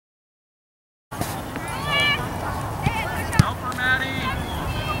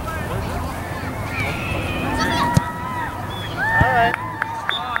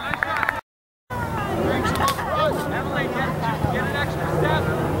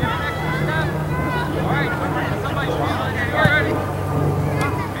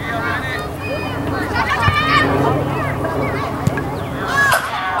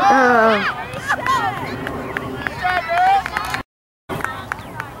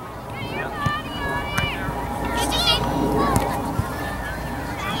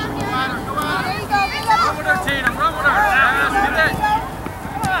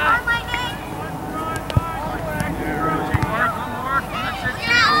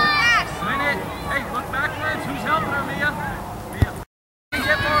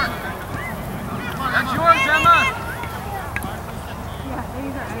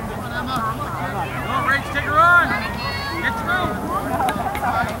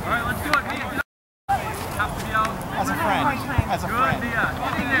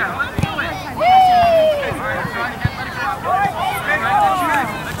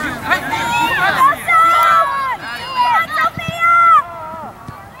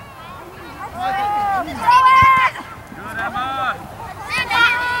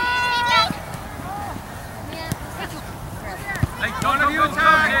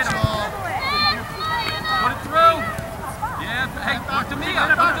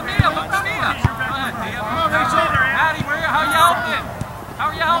Mia. Look to Mia. Look to Mia. Go ahead, Mia. Maddie, how you helping? How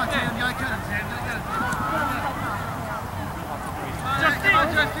are you helping? Come on,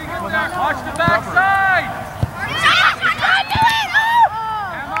 Justine, get there. Watch the backside.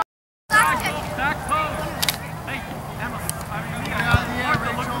 Emma. Back post. Hey, Emma. Martha,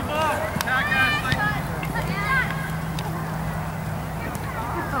 look at the ball. Attack Ashley.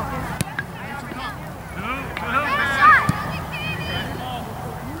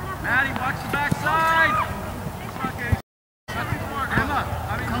 Maddie, watch the backside.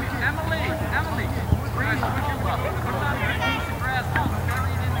 Emily. Bring it with your love. Put it on your piece of grass.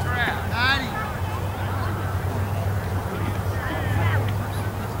 Bury it in the grass. Maddie.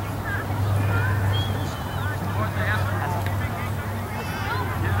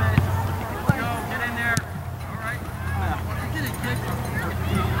 Get in there. All right. Good.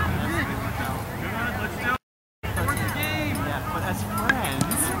 Let's do it. Work the game. Yeah, but as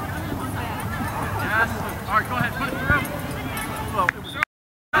friends. Yes. All right, go ahead. Put it through. Well, it was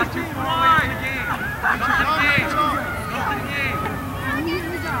that's too far away from the game. Go to the game. Go to the game.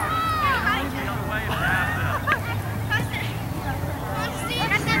 The other way and pass it.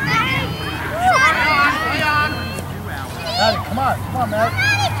 Maddie, come on, Matt.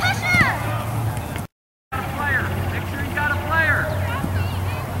 Push her. Got a player. Make sure you got a player.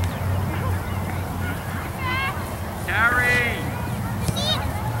 Carry.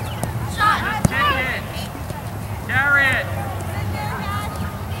 Shot. Kick it. Carry it.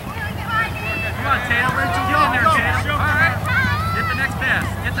 Come on, Tatum. Get in there, Tatum. All right. Get the next pass.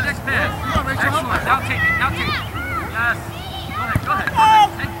 Excellent. Now take it. Yes. Go ahead.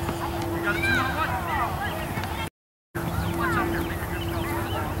 Hey, you got a 2-on-1. Watch up here. Make a good throw. Let's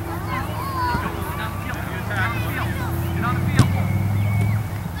go. Get on the field. You attack the field. Get on the field.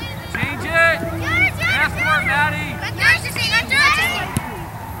 Change it. Pass for it, Maddie.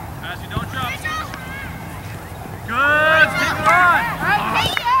 Pass, you don't jump. Good. Keep it on.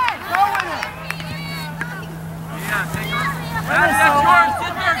 Yeah, take it. Maddie, that's yours.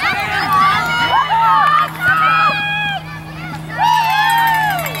 Sit there. Get in.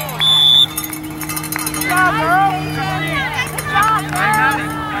 Good job, girl. Hey,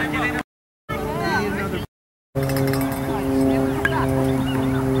 Maddie, gotta get in.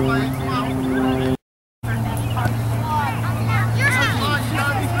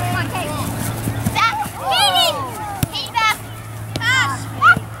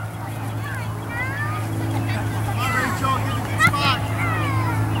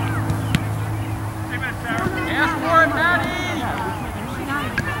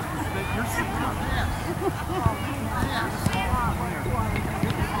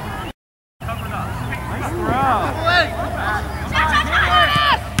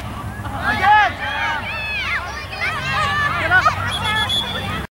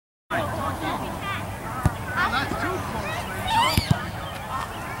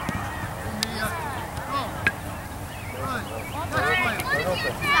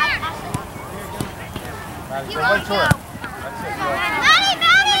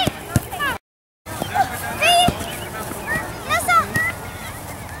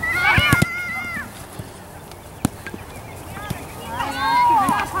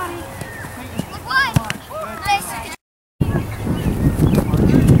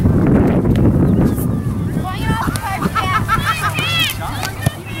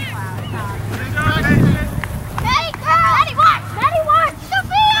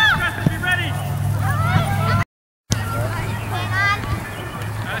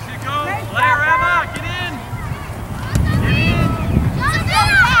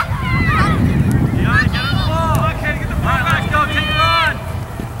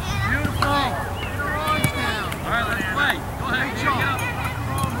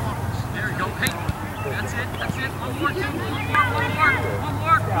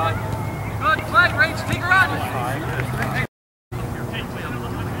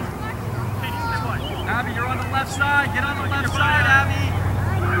 Abby, you're on the left side. Get on the left side, Abby.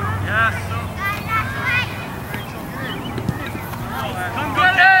 Yes. Come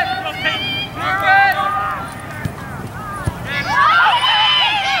get it. Clear it.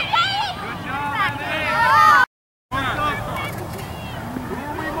 Good job, Abby. Who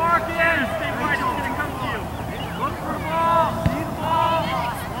are we marking? Stay right. It's going to come to you. Look for the ball. See the ball.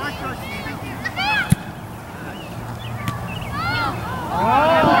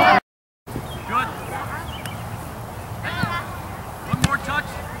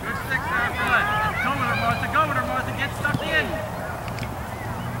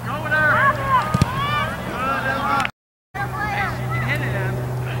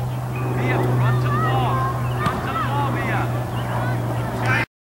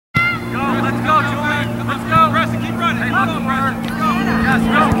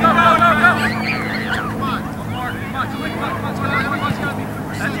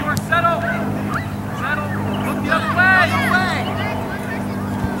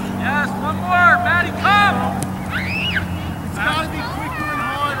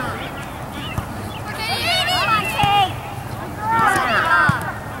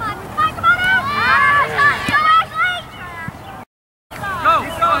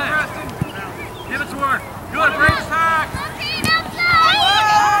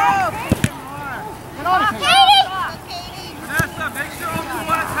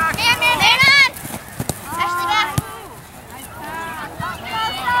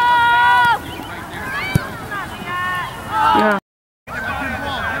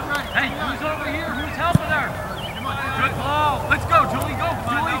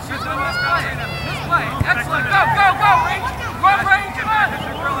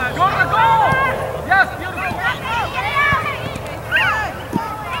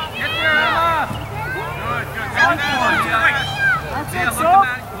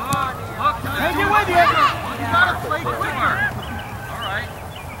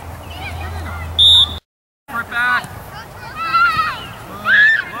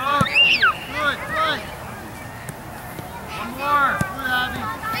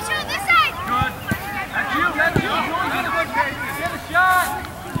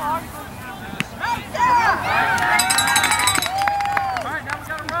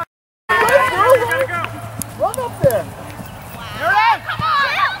 Run up there. There it is.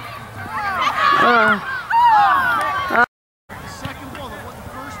 Second ball. The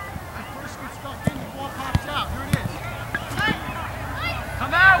first gets stuck in, the ball pops out. Here it is.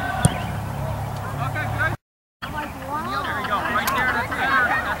 Come out. Okay, good. There you go. Right there. That's better.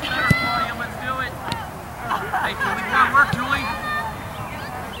 That's better, Claudia. Let's do it. Hey, Julie, good work, Julie.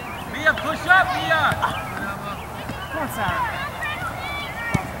 Mia, push up, Mia. Come on, Sarah.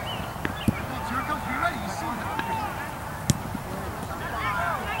 Here it comes. Be ready. You see that.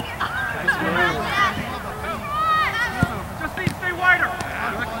 Just stay wider.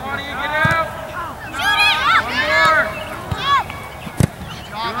 Good, Claudia, get out. One more.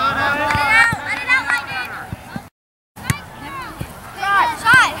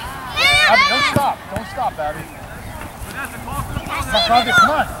 Abby, don't stop. Don't stop, Abby. Vanessa, call for the ball. Come on, Claudia. Come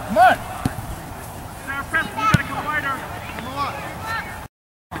on. Come on. Sarah, press. You gotta come wider. Come on.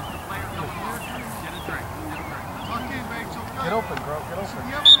 Get a drink. Tuck in, Rachel. Get open, bro. Get open.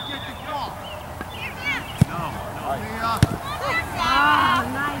 Be able to get the ball. No. Nice.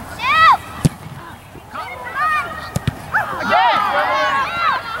 Again.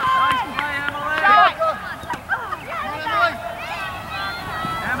 Nice play, Emily.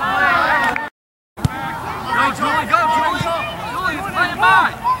 Emily. Go, Julie. Go, Julie. Julie, it's playing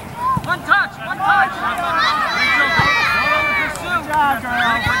by. One touch. Rachel, go in pursuit. Good job, girl.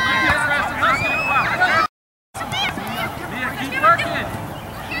 Mia, keep working.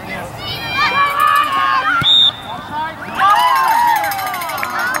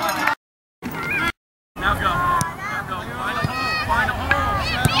 Now go. Find a hole.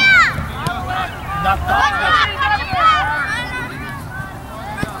 Not done.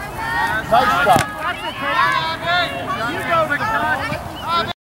 Nice job. That's it, Kate. You go to the ball.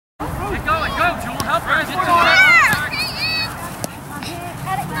 Get going. Go, Jewel. Help her. Get to it.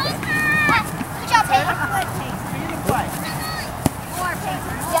 Good job, Peyton. Play. More,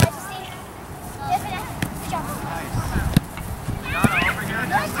 Peyton. Yeah, just see. Good job. Over here.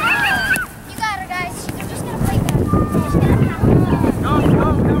 You got her, guys. They're just gonna play back. They're just gonna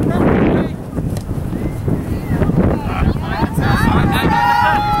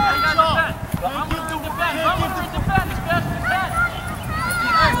Go.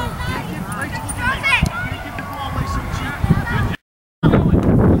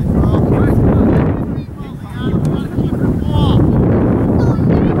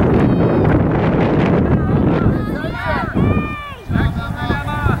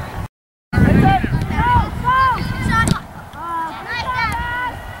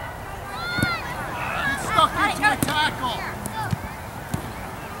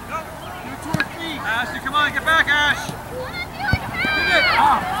 Ashley, come on, get back, Ash. Get it.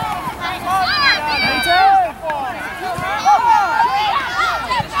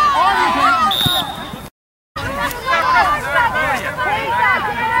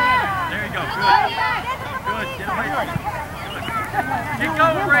 There you go. Good. Get away from it. Keep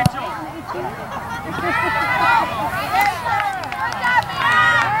going, Rachel.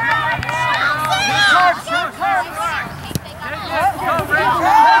 Go, Rachel.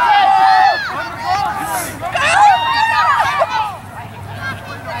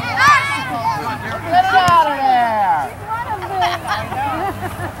 Get it out of there.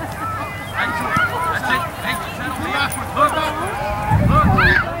 That's it. Hey, settle me up. Look.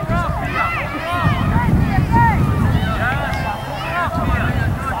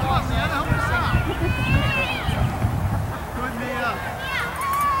 Good, Mia.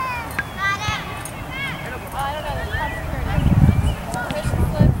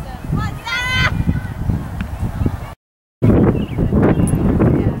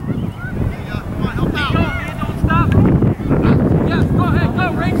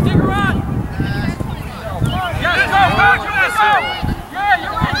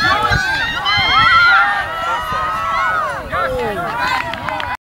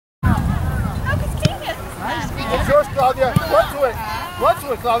 It's yours, Claudia. Run to it. Run to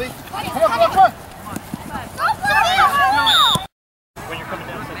it, Claudia. Come on, come on, come on. When you're coming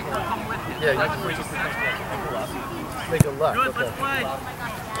down, yeah, you have to freeze up the left. Make a left. Good, okay. let's play.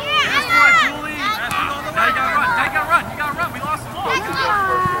 That's one, Julie. That's all the way. Now you gotta run. Now you gotta run. You gotta run. We lost the ball.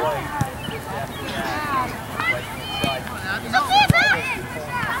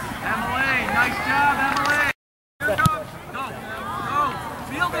 Emily, nice job, Emily. Here it comes. Go. Go.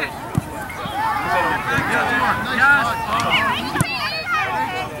 Field it. Yes.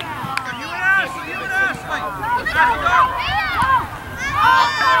 You and Ash. You and Ash. Wait. Ash,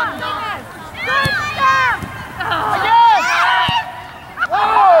 go. Good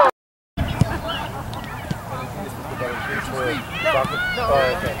stuff!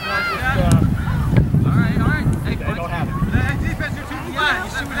 okay. All right. Hey, They don't have it. Hey, defense, you're too flat.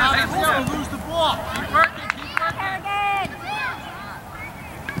 You see what happens? We'll lose the ball. Keep working.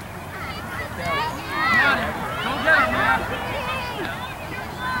 Go get him, man.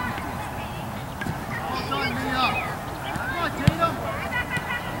 Well done, Mia. Come on, Tatum.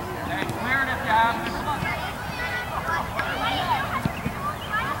 Hey, clear it if you have it. Come on.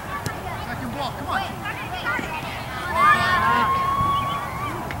 Second ball, come on.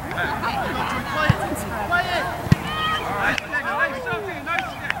 Play it. All right. Nice shot, nice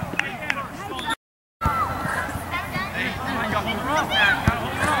stick. Hey, come on, you gotta hold her off, man. You gotta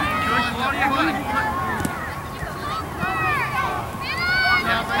hold her off. Good, Claudia, good.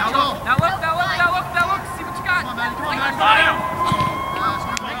 Now look. See what you got. Come on, Maddie, come on, Maddie. Fire.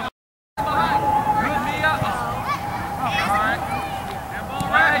 Good. Good, Mia. All right. Handball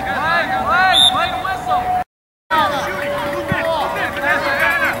ready. Good. Play the whistle.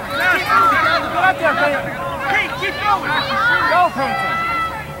 Go out there, Peyton. Keep going. Go, Peyton.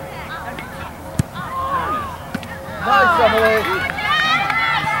 Nice, Emily.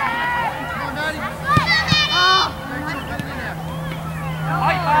 Come on, Maddie.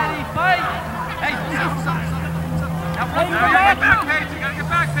 Fight, Maddie, fight. Hey, now run. You gotta get back, Paige. You gotta get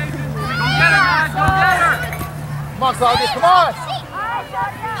back, Paige. Go get her, guys. Go get her. Come on, Claudia, come on.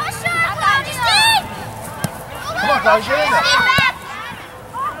 Come on, Claudia, get in there.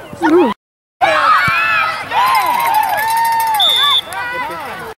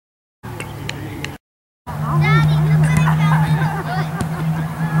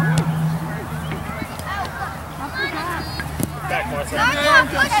 Back,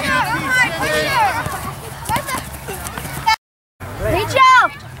 Martha. Reach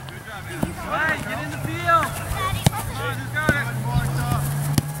out! Hey, get in the field. Who's got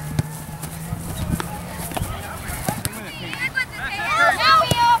it?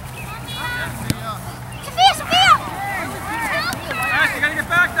 Ash, you gotta get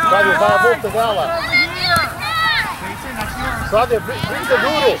back now. Claudia, vai a volta dela. Over here. Claudia, brinca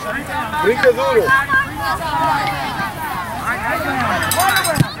duro. Brinca duro.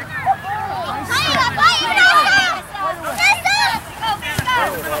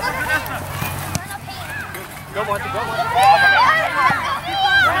 Go, Martha, go, Martha.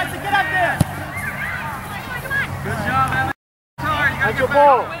 Get up there. Good job, Emma. Sorry, you gotta Take your get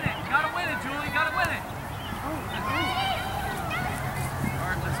ball. back. You gotta win it, Julie. You gotta win it. All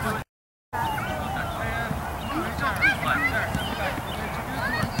right, let's do it.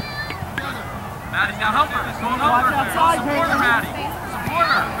 Maddie, now help her. Go help her. outside, Support her, Maddie. Support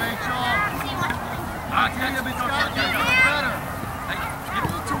her. Rachel. Give it to her. Better. Hey, give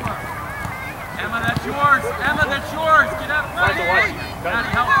it to her. Emma, that's yours. Emma, that's yours. Get up. Maddie, watch.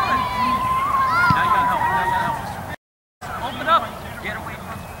 Maddie, help her. Now you gotta help. Open up. Get away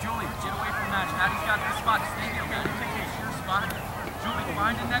from Julie. Get away from Maddie. Maddie's got this spot. Stay there. Maddie, take it. Your spot. Julie,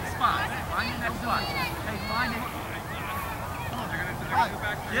 find the next spot. Hey, find it.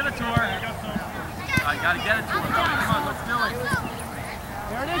 Give it to her. I gotta get it to her. Come on, let's do it.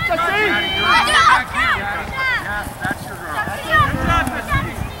 There it is, Jesse. Maddie, you're back here, Maddie. Yes, that's your girl. Good job,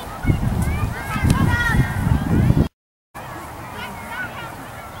 Jesse.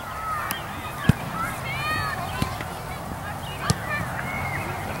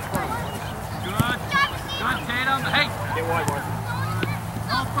 Good, Tatum. Hey. Get wide, Martha.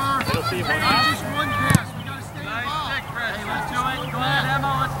 Help her. It'll see you, Hey, Martha. just one pass. We gotta stay Nice involved. stick, Chris. Hey, let's do it. Go ahead,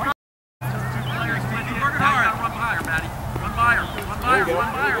 Emma. Let's go. Working hard. Run by her, Maddie. Run by her. Come on, get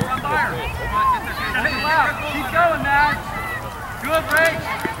there. Hey, loud. Keep going, Matt. Good, Ray.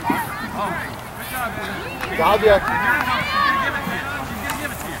 Oh, good job, Julie. Claudia. She's gonna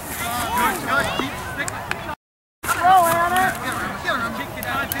give it to you. Good. Keep sticking. Throw, Anna. Kick it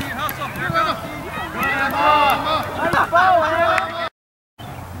out to you. Hustle. Here we go. Good, Emma. Let's go, Anna.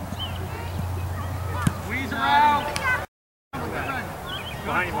 Squeeze her out.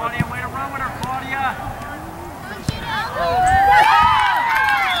 Good, Claudia. Way to run with her, Claudia.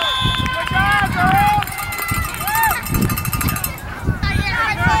 Good job, girls.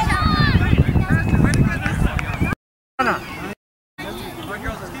 Anna. All right,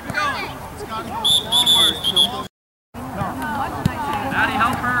 girls, let's keep it going. It's gotta go forward. Maddie,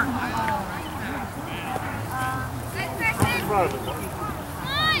 help her.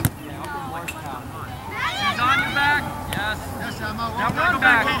 She's on your back. Yes. Yes, Emma. Now run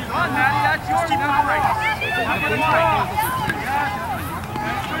back. Run, Maddie. That's yours. Keep moving right. Now get it off. Yes.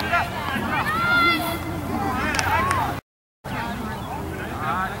 Put it up.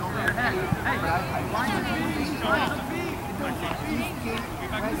 All right, go over your head. Hey, find some feet.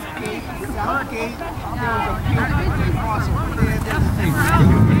 gate, south gate, there was a gate across over there. There's a thing.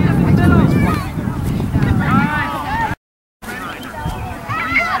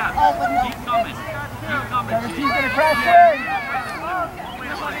 Keep coming. Keep coming. 17's gonna crash in.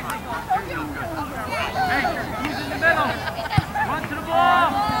 Hey, who's in the middle? Run to the ball.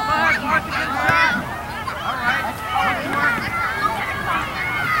 Go ahead, Martha, get it back. All right.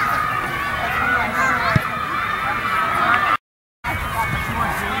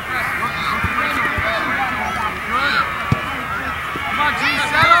 Come on, G,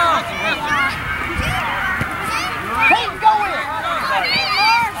 settle. Kate, go in.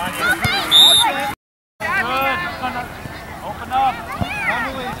 Good. Open up.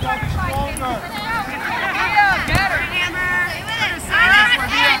 Emily, it's got to be stronger.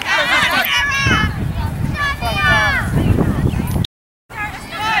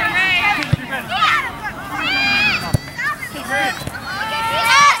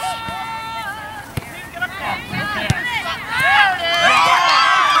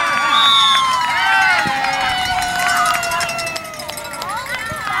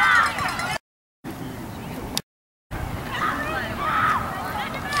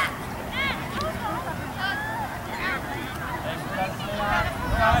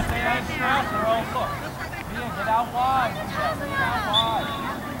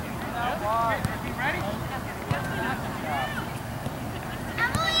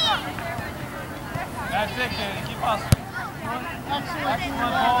 That's it, Katie. Keep hustling. Excellent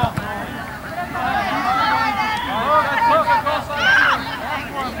ball. That's hook across the line.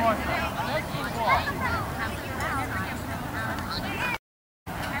 That's one more. Take the ball.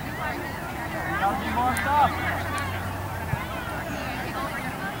 You gotta be marked up.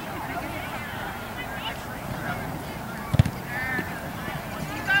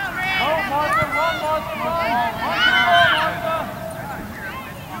 Go, Martha. Run, Martha. Run. Run to the ball, Martha.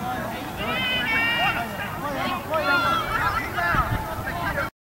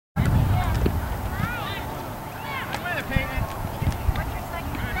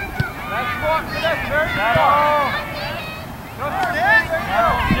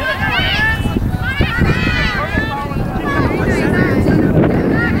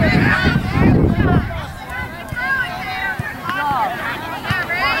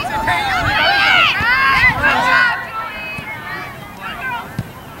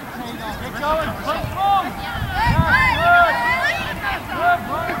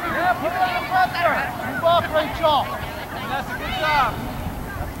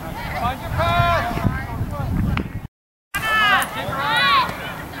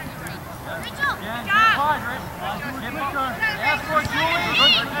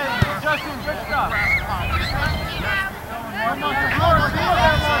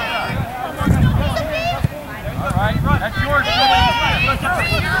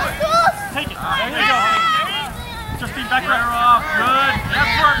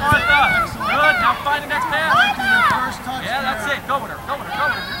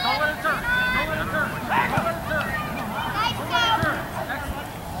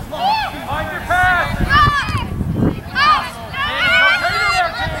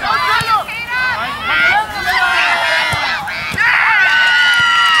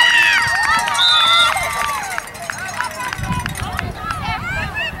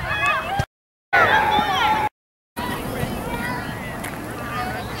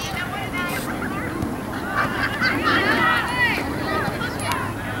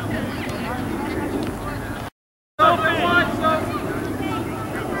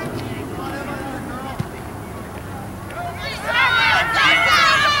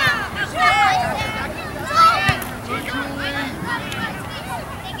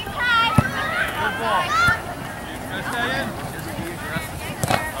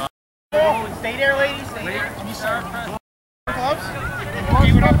 Stay there, ladies. Stay there. Gloves? No,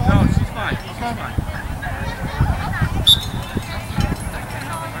 she's fine. She's fine.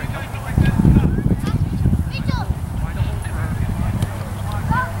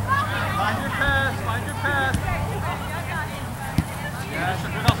 Find your pass. Find your pass. Yeah, that's a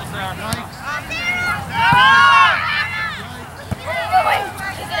good hustle, Sarah.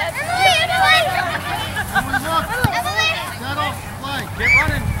 Settle, play. Get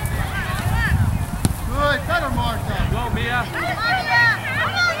running. Good, better Martha. Go, Mia.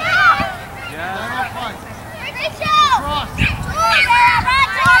 Yeah. Settle, play. Cross.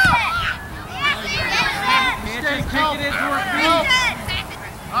 Can't kick it into her feet.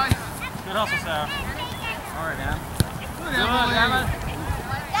 Nice. Good hustle, Sarah. All right, Em. Good, Good, Emily. Emma.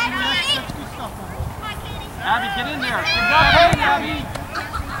 That's good stuff. Abby, get in there. Get back in, Abby.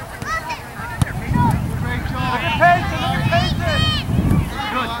 Great job. Look at Payton. Look at Payton.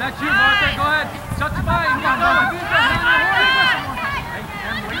 Good. Good. That's you, Martha. Go ahead. Touch the body. Hey,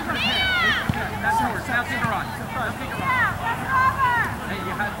 and wait for the pin. That's yours. Now finger on. Hey,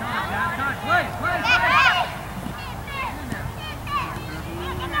 you had time. You had time. Play.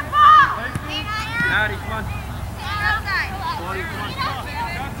 Maddie, come on. Claudia, come on.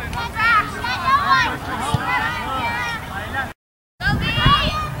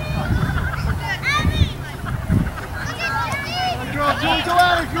 Julie, go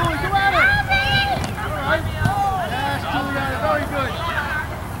at it, Julie, go at it! All right. Yes, Julie, very good.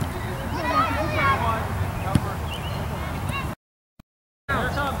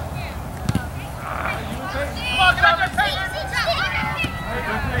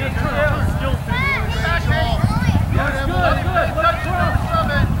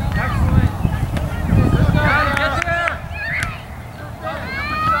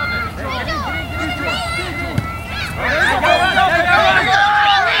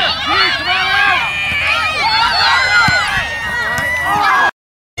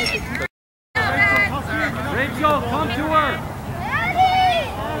 Rachel, come to her.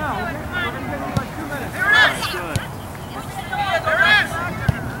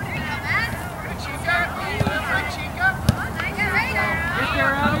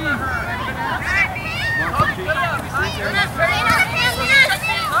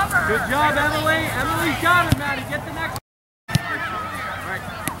 Good job, Emily. Emily's got it, Maddie. Get the next one. All right.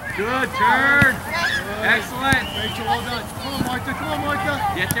 Good turn. Excellent. Rachel, well done. Come on, Martha. Come on, Martha.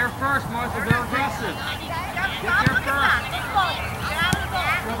 Get there first, Martha. They're aggressive. Get there first.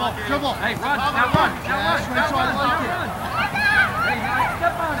 Dribble. Hey, run. Now run. Now run. Now run. Now run. Hey, now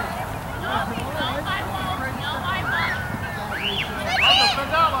step on it.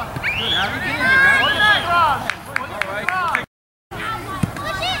 Good. How do you get in there? All right.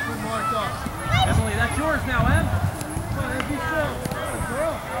 Emily, that's yours now, Em.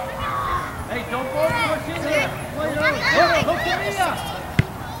 Hey, don't go push in here. Look to Mia.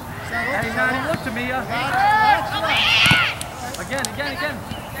 Hey, Maddie, look to Mia. Again.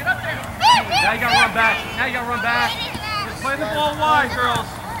 Now you gotta run back. Just play the ball wide, girls.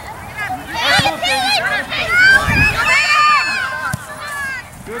 Let's move, baby.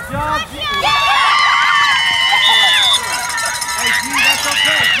 Good job, G. Hey, G, that's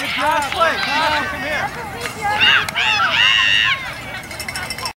okay. Good job. Play. Come here.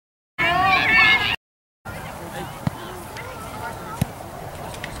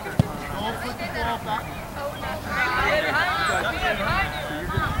 Don't put the ball back.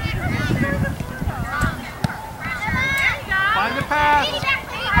 Find the pass.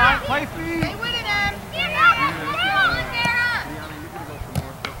 Play feed.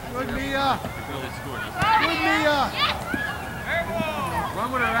 Good, Mia. Run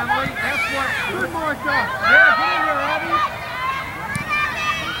with her, Emily. That's what. Good, Martha. Yeah, get in here, Abby.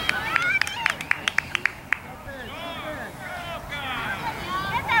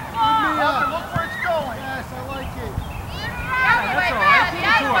 Mia. Look where it's going. Yes, I like it. Yeah, that's all right. Give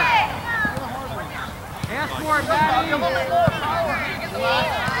it to her. Ask for it, Maddie. Relax.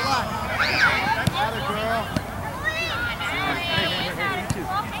 Got it, girl.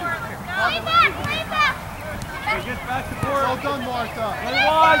 Get back to court. Well done, Martha. Play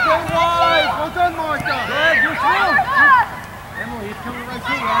wide. Well done, Martha. Good, you're through. Emily, it's coming right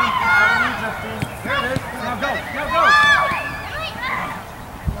to you, Ron. There it is. Now go.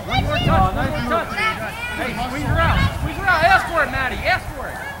 One more touch. Hey, squeeze her out. Ask for it, Maddie. Ask for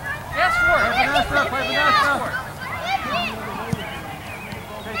it. Play Vanessa.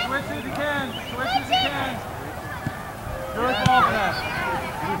 Okay, switch as you can. Good ball, Vanessa.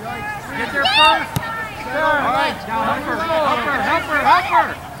 Get there first. All right, now help her.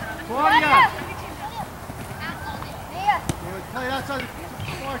 Claudia. Good. Play outside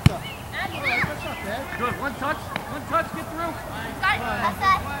Martha. That's not bad. Good, one touch, get through.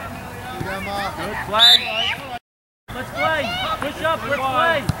 Good play. Let's play. Push up, let's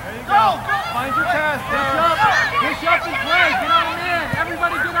play. There you go. Find your pass. Push up and play. Get on the man.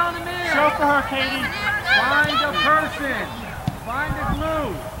 Everybody get on the man. Show for her, Katie. Find a person. Find a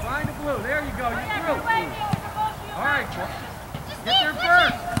glue. There you go. You're through. All right. Get there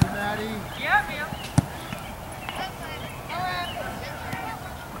first. Good, Maddie. Yeah, man.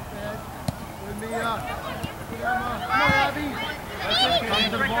 Good, Mia. Good, Emma. Come on, Abby. Come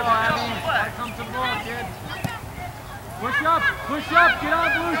to the ball, Abby. Come to the ball, kid. Push up, get on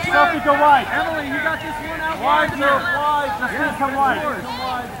blue shirt. Sophie, go wide. Emily, you got this one out Wide, wide. Joe, wide. Just come wide. Yours.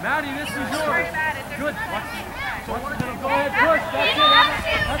 Maddie, this is yours. Good. Go ahead, push. That's it, Emma.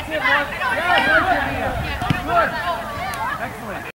 That's it, Mark. Yeah, good. Excellent.